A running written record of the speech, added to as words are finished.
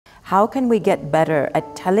How can we get better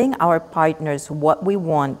at telling our partners what we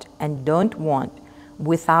want and don't want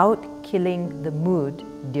without killing the mood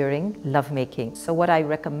during lovemaking? So what I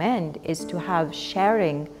recommend is to have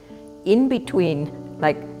sharing in between,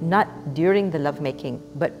 like not during the lovemaking,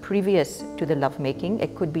 but previous to the lovemaking.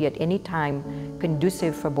 It could be at any time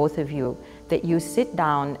conducive for both of you, that you sit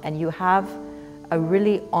down and you have a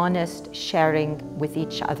really honest sharing with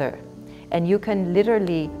each other. And you can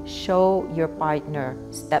literally show your partner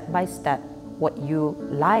step by step what you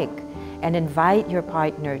like and invite your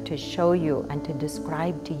partner to show you and to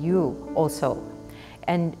describe to you also.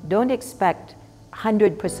 And don't expect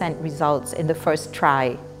 100% results in the first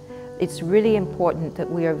try. It's really important that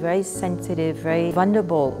we are very sensitive, very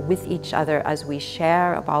vulnerable with each other as we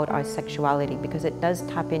share about our sexuality, because it does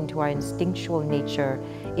tap into our instinctual nature.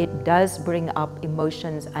 It does bring up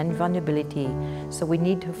emotions and vulnerability. So we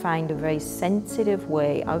need to find a very sensitive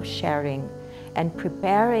way of sharing and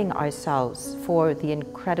preparing ourselves for the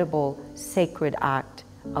incredible sacred act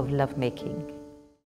of lovemaking.